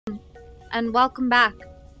and welcome back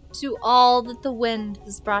to all that the wind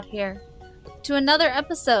has brought here, to another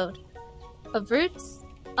episode of Roots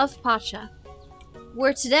of Pacha,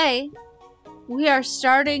 where today we are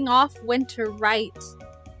starting off winter right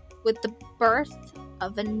with the birth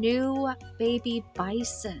of a new baby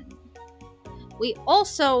bison. We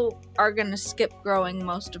also are going to skip growing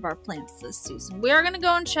most of our plants this season. We are going to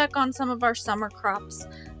go and check on some of our summer crops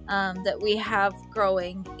that we have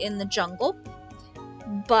growing in the jungle,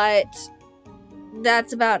 but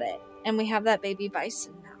that's about it. And we have that baby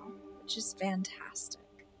bison now, which is fantastic.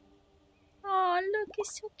 Oh, look,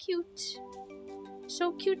 he's so cute.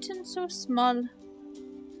 So cute and so small.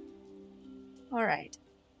 Alright.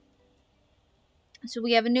 So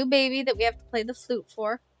we have a new baby that we have to play the flute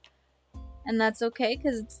for. And that's okay,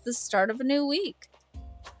 because it's the start of a new week.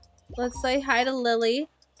 Let's say hi to Lily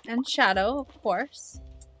and Shadow, of course.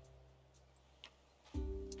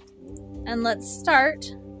 And let's start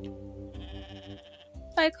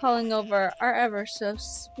by calling over our ever so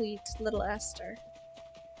sweet little Esther.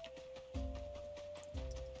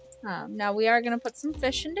 Now we are going to put some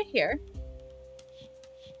fish into here,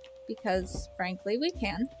 because frankly we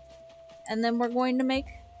can. And then we're going to make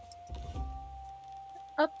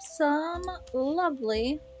up some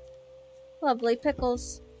lovely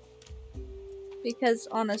pickles, because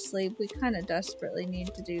honestly we kind of desperately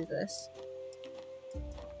need to do this.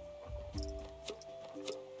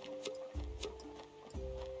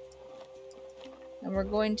 And we're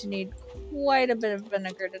going to need quite a bit of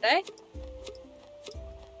vinegar today.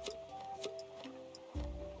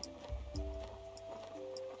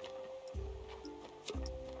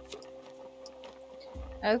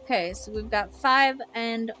 Okay, so we've got 5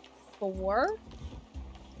 and 4.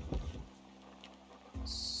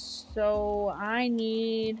 So I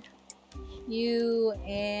need you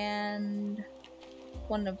and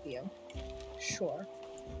one of you. Sure.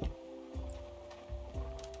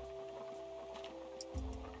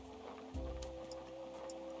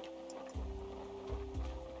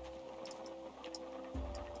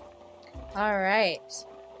 Alright.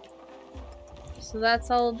 So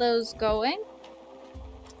that's all of those going.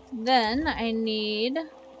 Then I need...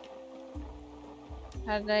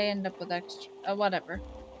 How did I end up with extra? Whatever.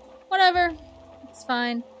 Whatever. It's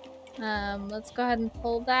fine. Let's go ahead and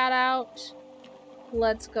pull that out.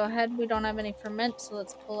 Let's go ahead. We don't have any ferment, so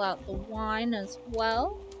let's pull out the wine as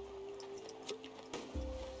well.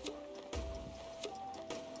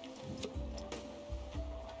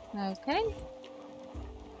 Okay.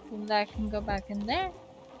 That can go back in there.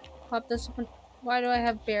 Pop this open. Why do I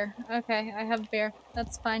have beer? Okay, I have beer.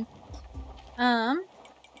 That's fine. Let's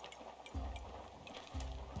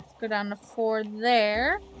go down to 4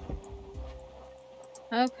 there.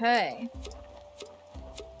 Okay.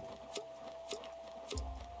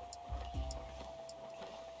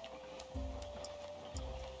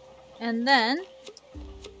 And then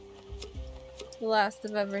the last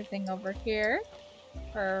of everything over here.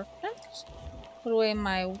 Perfect. Put away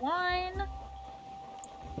my wine.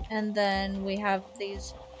 And then we have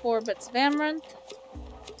these 4 bits of amaranth.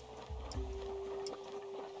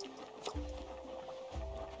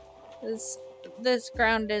 This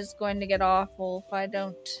ground is going to get awful if I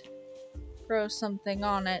don't grow something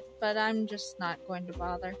on it, but I'm just not going to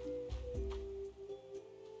bother.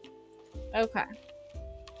 Okay.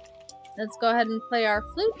 Let's go ahead and play our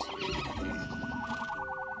flute.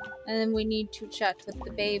 And then we need to chat with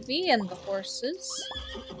the baby and the horses.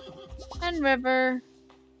 And River.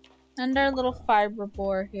 And our little fiber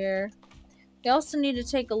boar here. We also need to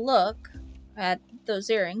take a look at those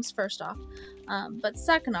earrings, first off. But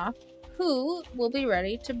second off, who will be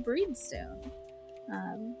ready to breed soon?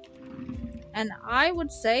 And I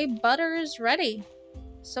would say Butter is ready.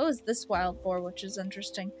 So is this wild boar, which is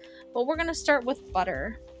interesting. But we're going to start with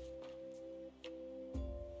Butter.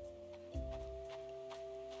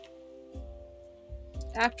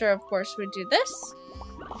 After, of course, we do this.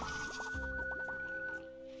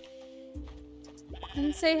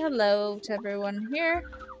 And say hello to everyone here.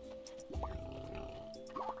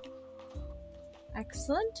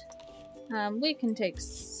 Excellent. We can take...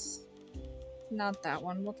 Not that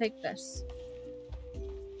one. We'll take this.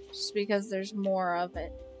 Just because there's more of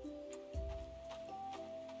it.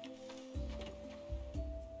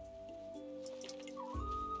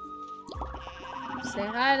 Say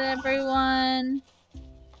hi to everyone.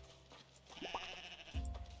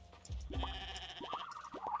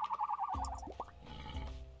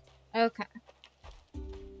 Okay.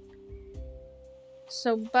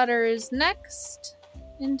 So Butter is next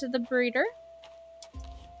into the breeder.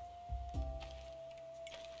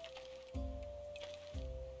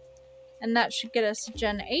 And that should get us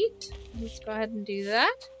Gen 8. Let's go ahead and do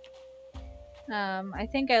that. I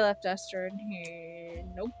think I left Esther in here.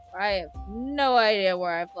 Nope. I have no idea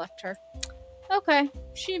where I've left her. Okay.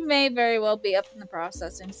 She may very well be up in the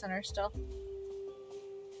processing center still.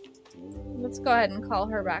 Let's go ahead and call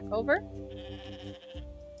her back over.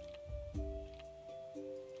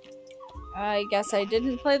 I guess I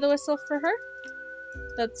didn't play the whistle for her.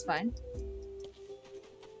 That's fine.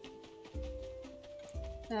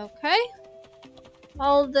 Okay.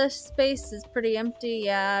 All this space is pretty empty.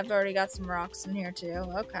 Yeah, I've already got some rocks in here too.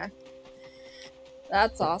 Okay.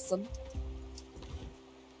 That's awesome.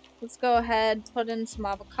 Let's go ahead, put in some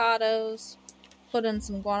avocados, put in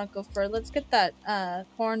some guanaco fur. Let's get that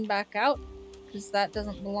corn back out, because that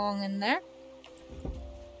doesn't belong in there.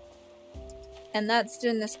 And that's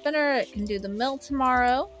doing the spinner. It can do the mill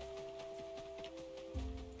tomorrow.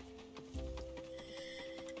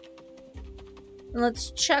 And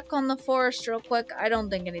let's check on the forest real quick. I don't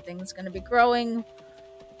think anything's going to be growing.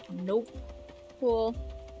 Nope. Cool.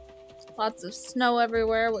 Lots of snow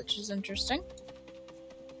everywhere, which is interesting.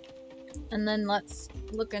 And then let's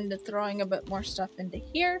look into throwing a bit more stuff into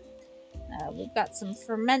here. We've got some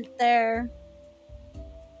ferment there.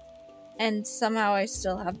 And somehow I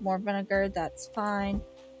still have more vinegar. That's fine.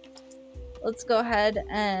 Let's go ahead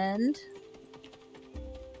and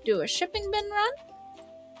do a shipping bin run.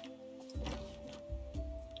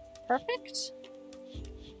 Perfect.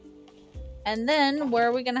 And then where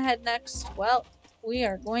are we going to head next? Well, we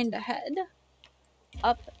are going to head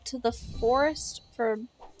up to the forest for a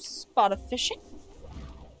spot of fishing.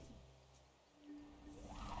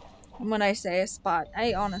 And when I say a spot,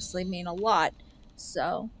 I honestly mean a lot.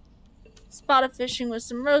 So, spot of fishing with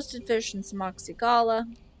some roasted fish and some oxygala.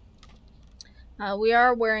 We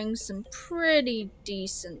are wearing some pretty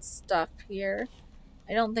decent stuff here.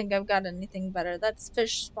 I don't think I've got anything better. That's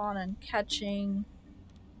fish spawn and catching.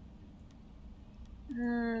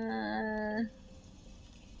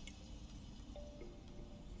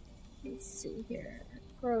 Let's see here.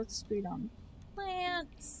 Growth speed on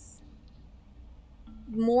plants.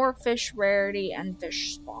 More fish rarity and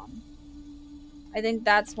fish spawn. I think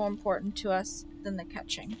that's more important to us than the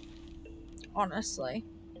catching. Honestly.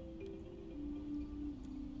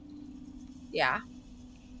 Yeah.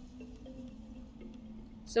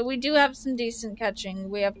 So we do have some decent catching.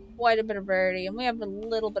 We have quite a bit of rarity, and we have a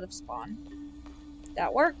little bit of spawn.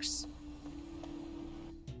 That works.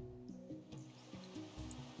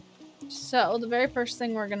 So the very first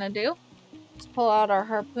thing we're gonna do is pull out our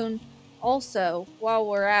harpoon. Also, while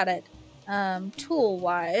we're at it,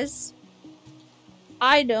 tool-wise,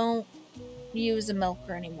 I don't use a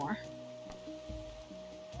milker anymore.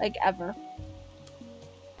 Like, ever.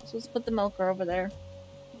 So let's put the milker over there.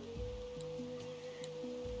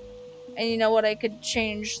 And you know what? I could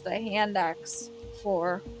change the hand axe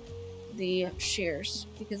for the shears,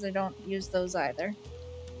 because I don't use those either.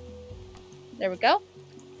 There we go.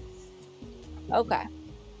 Okay.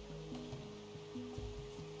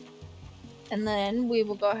 And then we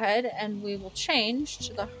will go ahead and we will change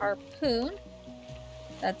to the harpoon.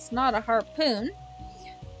 That's not a harpoon.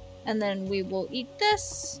 And then we will eat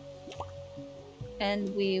this.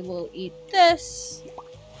 And we will eat this.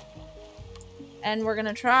 And we're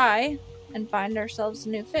gonna try and find ourselves a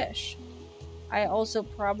new fish. I also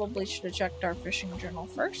probably should have checked our fishing journal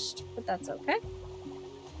first, but that's okay.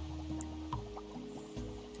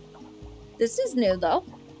 This is new though.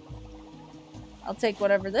 I'll take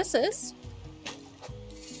whatever this is.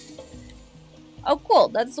 Oh cool,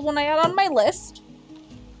 that's the one I had on my list.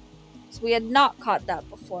 So we had not caught that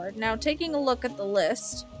before. Now taking a look at the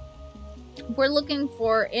list, we're looking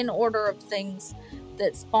for in order of things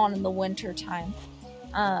that spawn in the winter time.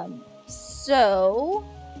 So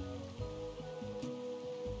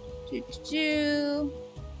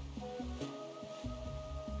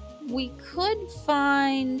we could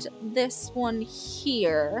find this one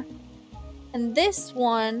here, and this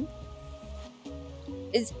one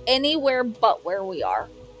is anywhere but where we are.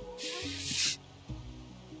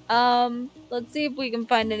 Let's see if we can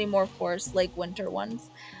find any more Forest Lake winter ones.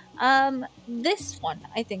 This one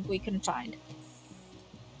I think we can find.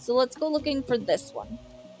 So let's go looking for this one,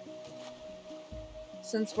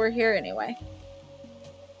 since we're here anyway.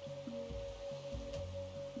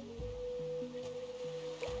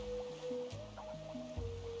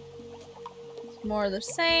 More of the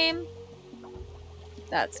same.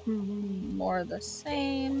 That's more of the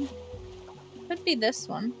same. Could be this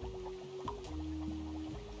one.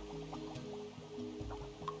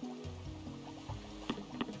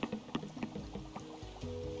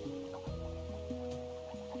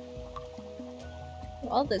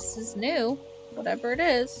 Well, this is new. Whatever it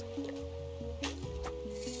is.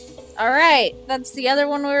 Alright, that's the other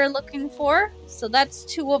one we were looking for. So that's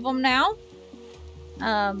 2 of them now.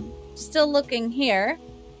 Still looking here.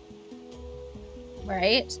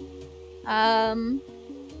 Right.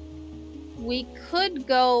 We could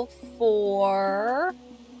go for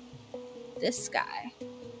this guy.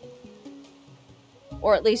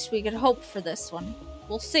 Or at least we could hope for this one.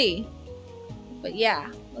 We'll see. But yeah,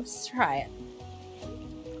 let's try it.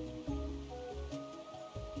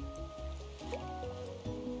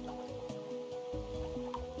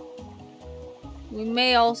 We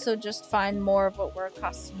may also just find more of what we're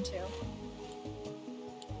accustomed to.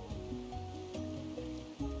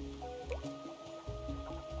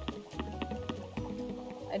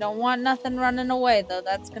 I don't want nothing running away, though.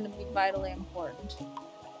 That's going to be vitally important.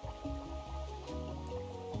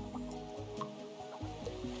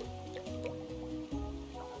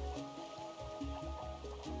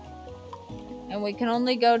 And we can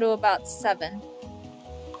only go to about 7.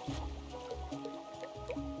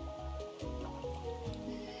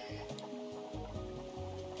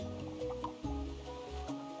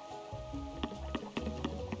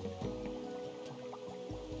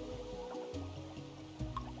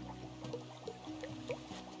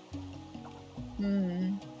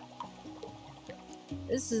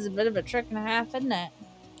 This is a bit of a trick and a half, isn't it?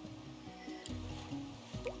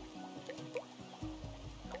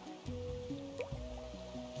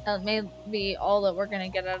 That may be all that we're gonna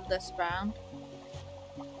get out of this round.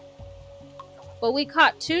 But we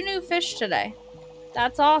caught 2 new fish today.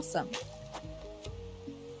 That's awesome.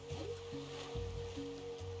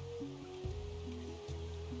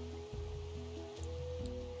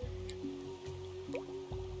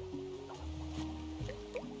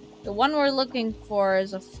 The one we're looking for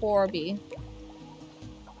is a 4B.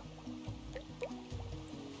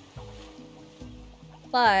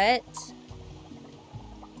 But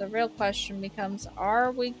the real question becomes,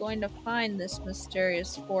 are we going to find this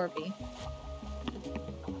mysterious 4B?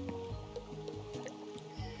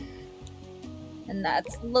 And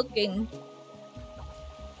that's looking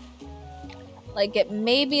like it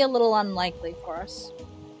may be a little unlikely for us.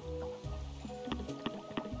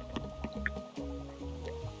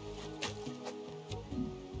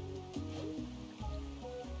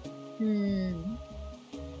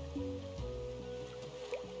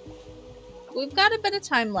 We've got a bit of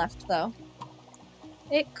time left, though.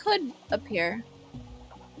 It could appear.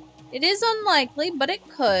 It is unlikely, but it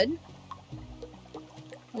could.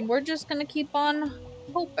 And we're just gonna keep on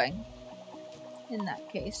hoping. In that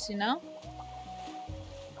case, you know?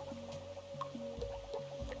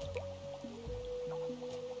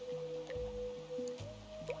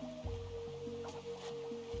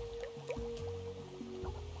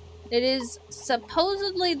 It is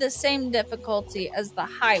supposedly the same difficulty as the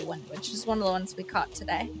high one, which is one of the ones we caught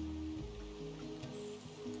today.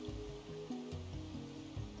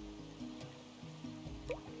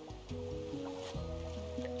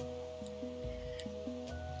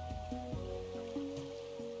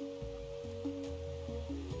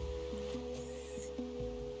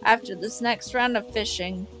 After this next round of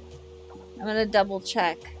fishing, I'm gonna double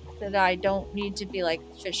check that I don't need to be like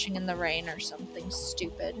fishing in the rain or something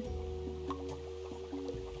stupid.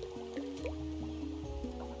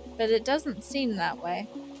 But it doesn't seem that way.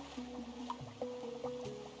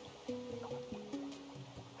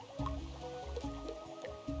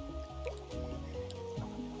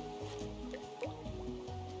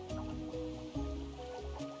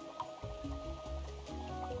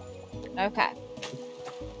 Okay.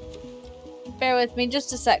 Bear with me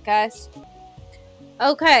just a sec, guys.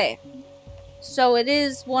 Okay. So it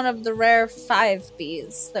is one of the rare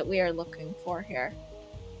 5Bs that we are looking for here.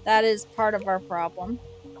 That is part of our problem.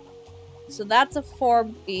 So that's a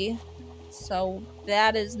 4B. So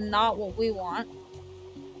that is not what we want.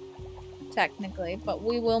 Technically. But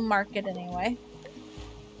we will mark it anyway.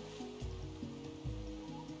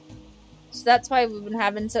 So that's why we've been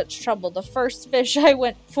having such trouble. The first fish I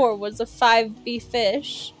went for was a 5B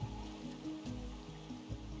fish.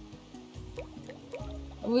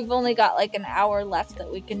 And we've only got like an hour left that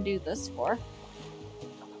we can do this for.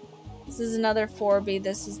 This is another 4B.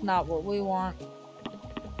 This is not what we want.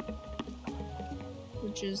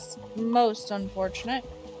 Which is most unfortunate.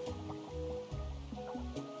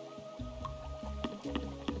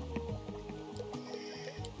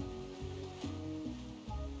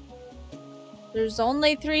 There's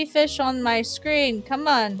only 3 fish on my screen. Come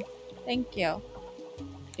on. Thank you.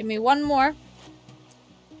 Give me one more.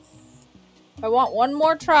 I want one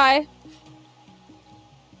more try.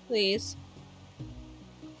 Please.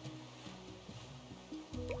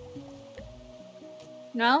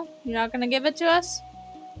 No? You're not gonna give it to us?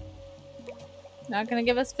 Not gonna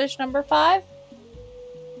give us fish number 5?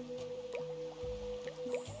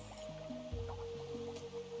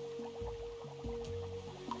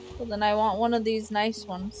 Well, then I want one of these nice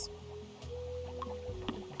ones.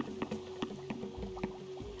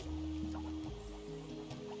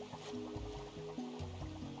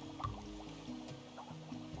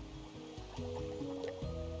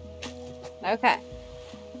 Okay.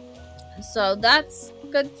 So that's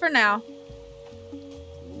good for now.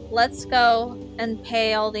 Let's go and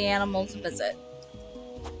pay all the animals a visit.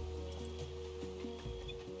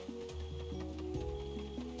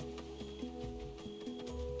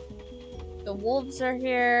 The wolves are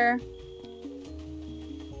here.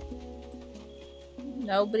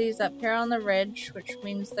 Nobody's up here on the ridge, which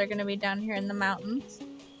means they're going to be down here in the mountains.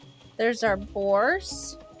 There's our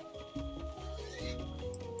boars.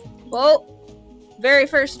 Whoa! Very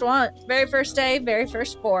first one. Very first day, very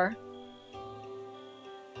first boar.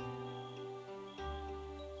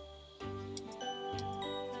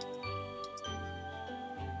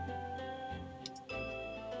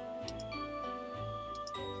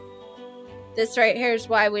 This right here is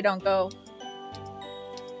why we don't go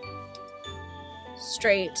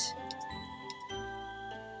straight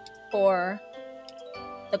for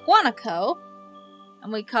the guanaco,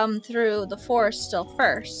 and we come through the forest still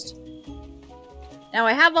first. Now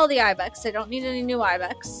I have all the ibex. I don't need any new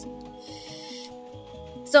ibex.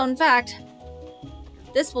 So in fact,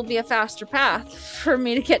 this will be a faster path for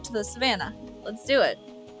me to get to the savannah. Let's do it.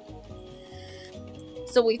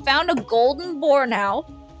 So we found a golden boar now.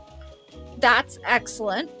 That's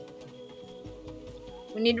excellent.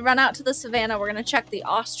 We need to run out to the savannah. We're going to check the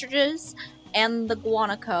ostriches and the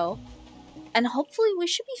guanaco. And hopefully we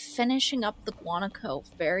should be finishing up the guanaco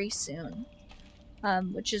very soon.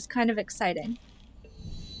 Which is kind of exciting.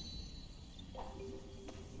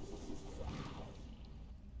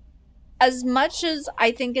 As much as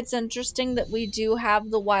I think it's interesting that we do have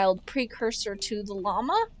the wild precursor to the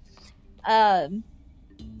llama,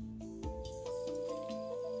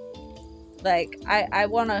 like, I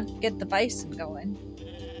want to get the bison going.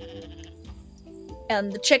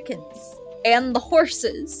 And the chickens. And the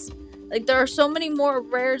horses. Like, there are so many more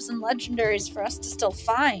rares and legendaries for us to still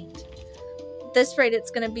find. At this rate, it's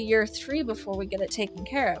going to be year 3 before we get it taken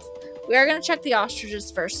care of. We are going to check the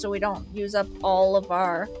ostriches first so we don't use up all of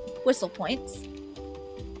our whistle points.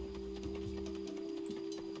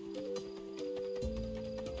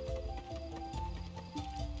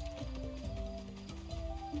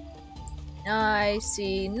 I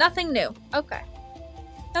see nothing new. Okay.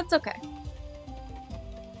 That's okay.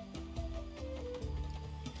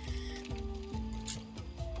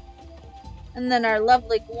 And then our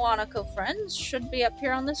lovely guanaco friends should be up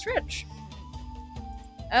here on this ridge.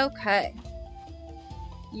 Okay.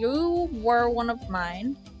 You were one of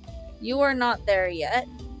mine. You are not there yet.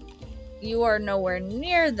 You are nowhere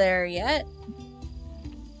near there yet.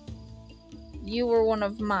 You were one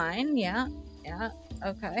of mine. Yeah. Yeah.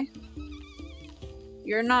 Okay.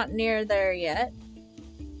 You're not near there yet.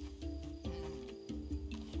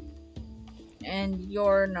 And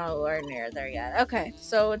you're nowhere near there yet. Okay,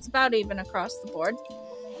 so it's about even across the board.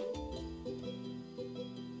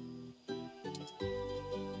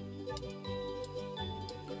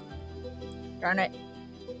 Darn it.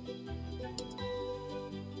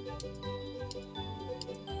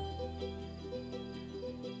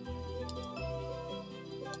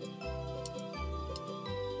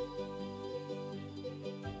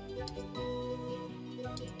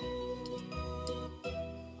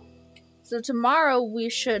 So tomorrow we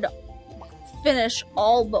should finish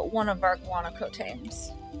all but one of our guanaco tames.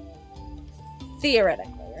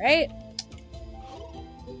 Theoretically, right?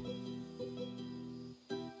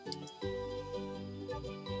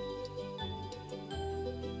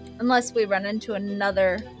 Unless we run into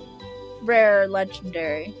another rare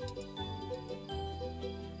legendary.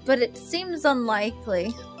 But it seems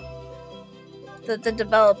unlikely that the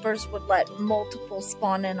developers would let multiple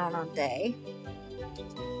spawn in on a day.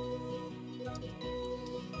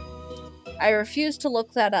 I refuse to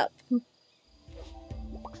look that up.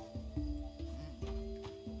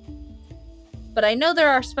 But I know there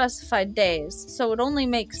are specified days, so it only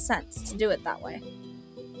makes sense to do it that way.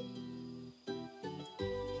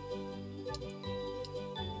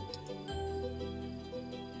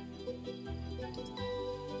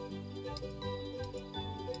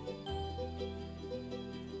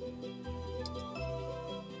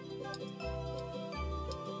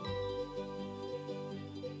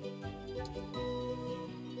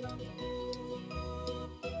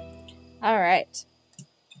 Alright.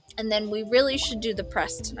 And then we really should do the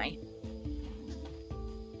press tonight.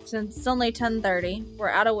 Since it's only 10:30,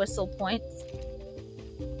 we're out of whistle points.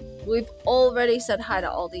 We've already said hi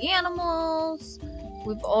to all the animals.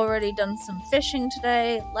 We've already done some fishing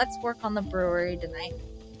today. Let's work on the brewery tonight.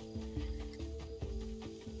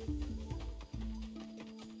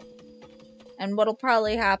 And what'll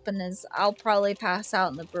probably happen is I'll probably pass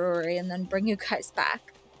out in the brewery and then bring you guys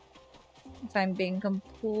back. If I'm being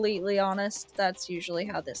completely honest, that's usually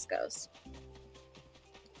how this goes.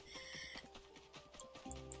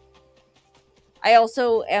 I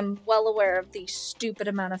also am well aware of the stupid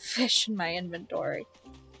amount of fish in my inventory.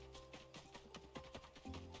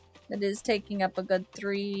 It is taking up a good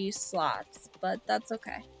 3 slots, but that's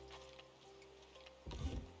okay.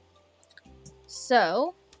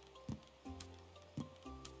 So,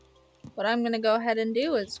 what I'm going to go ahead and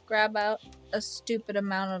do is grab out a stupid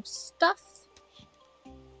amount of stuff.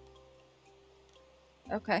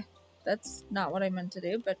 Okay, that's not what I meant to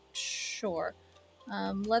do, but sure.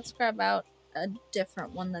 Let's grab out a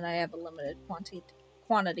different one that I have a limited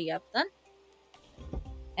quantity of then.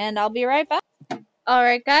 And I'll be right back.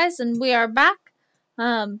 Alright guys, and we are back.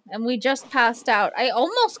 And we just passed out. I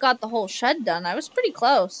almost got the whole shed done. I was pretty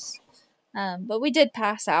close. But we did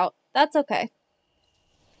pass out. That's okay.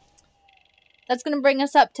 That's going to bring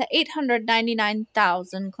us up to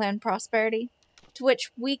 899,000 clan prosperity, to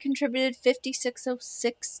which we contributed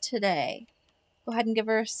 5606 today. Go ahead and give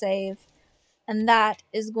her a save. And that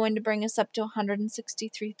is going to bring us up to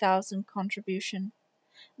 163,000 contribution.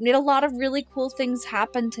 We had a lot of really cool things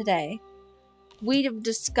happen today. We have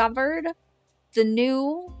discovered the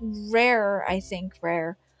new rare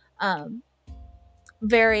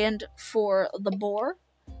variant for the boar.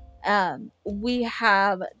 We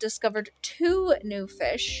have discovered 2 new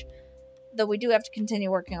fish, though we do have to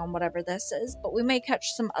continue working on whatever this is, but we may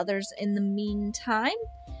catch some others in the meantime.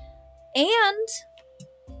 And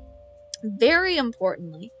very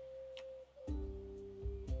importantly,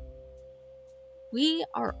 we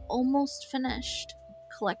are almost finished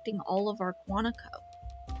collecting all of our guanaco.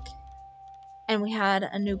 And we had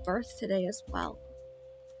a new birth today as well.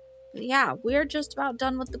 But yeah, we're just about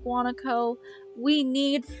done with the guanaco. We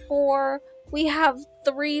need 4. We have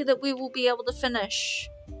 3 that we will be able to finish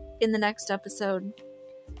in the next episode.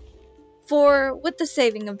 With the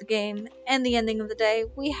saving of the game and the ending of the day,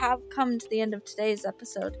 we have come to the end of today's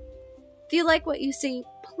episode. If you like what you see,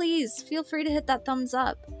 please feel free to hit that thumbs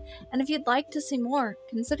up. And if you'd like to see more,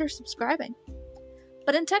 consider subscribing.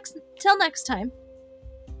 But until next time,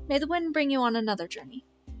 may the wind bring you on another journey.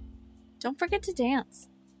 Don't forget to dance.